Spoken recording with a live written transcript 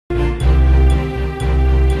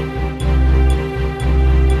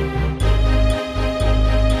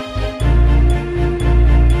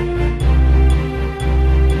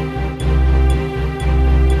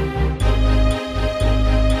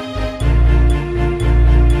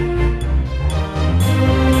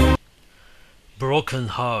broken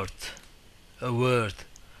heart, a word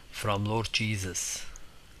from Lord Jesus.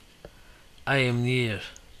 I am near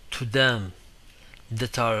to them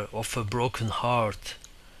that are of a broken heart,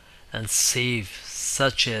 and save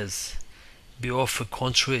such as be of a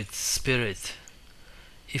contrite spirit.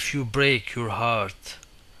 If you break your heart,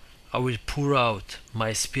 I will pour out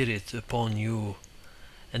my spirit upon you,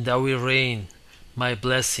 and I will rain my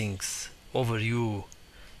blessings over you,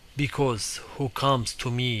 because who comes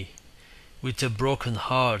to me with a broken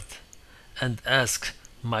heart and asks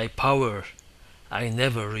my power, I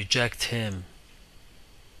never reject him.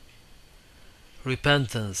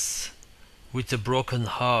 Repentance with a broken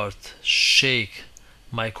heart shake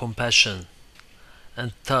my compassion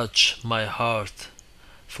and touch my heart.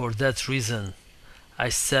 For that reason I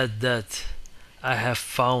said that I have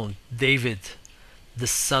found David, the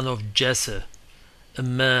son of Jesse, a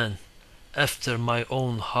man after my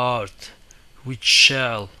own heart, which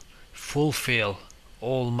shall fulfill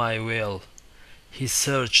all my will. He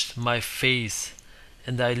searched my face,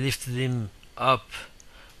 and I lifted him up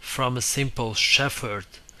from a simple shepherd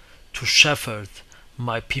to shepherd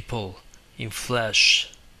my people in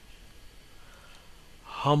flesh.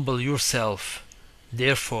 Humble yourself,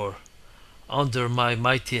 therefore, under my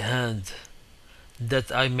mighty hand,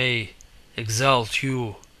 that I may exalt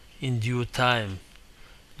you in due time.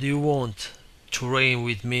 Do you want to reign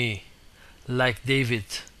with me, like David?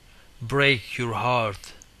 Break your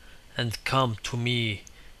heart and come to me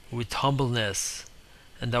with humbleness,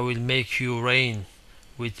 and I will make you reign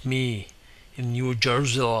with me in New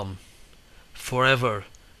Jerusalem, forever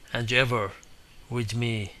and ever with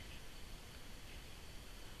me.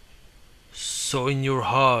 So in your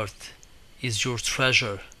heart is your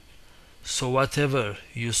treasure, so whatever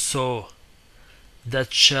you sow,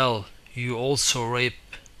 that shall you also reap.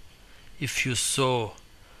 If you sow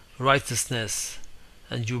righteousness,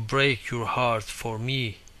 and you break your heart for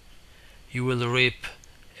me, you will reap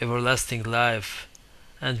everlasting life,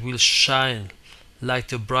 and will shine like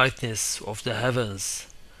the brightness of the heavens.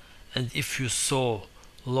 And if you sow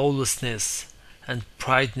lawlessness and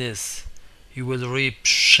prideness, you will reap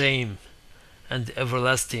shame and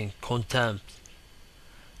everlasting contempt.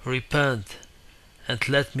 Repent, and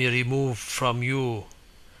let me remove from you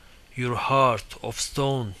your heart of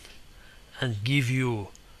stone, and give you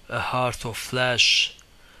a heart of flesh.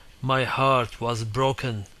 My heart was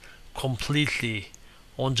broken completely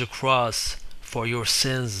on the cross for your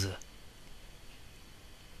sins,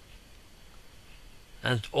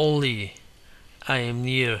 and only I am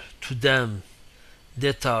near to them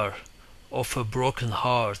that are of a broken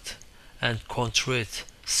heart and contrite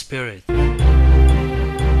spirit.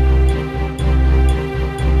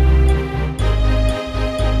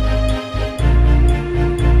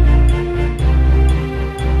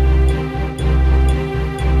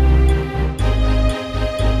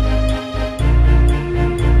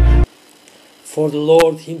 For the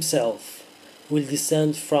Lord himself will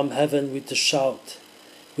descend from heaven with a shout,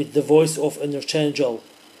 with the voice of an archangel,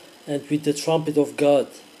 and with the trumpet of God,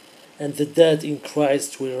 and the dead in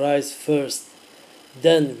Christ will rise first.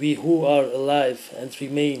 Then we who are alive and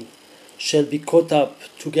remain shall be caught up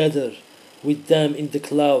together with them in the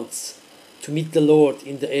clouds, to meet the Lord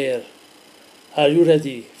in the air. Are you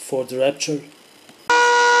ready for the rapture?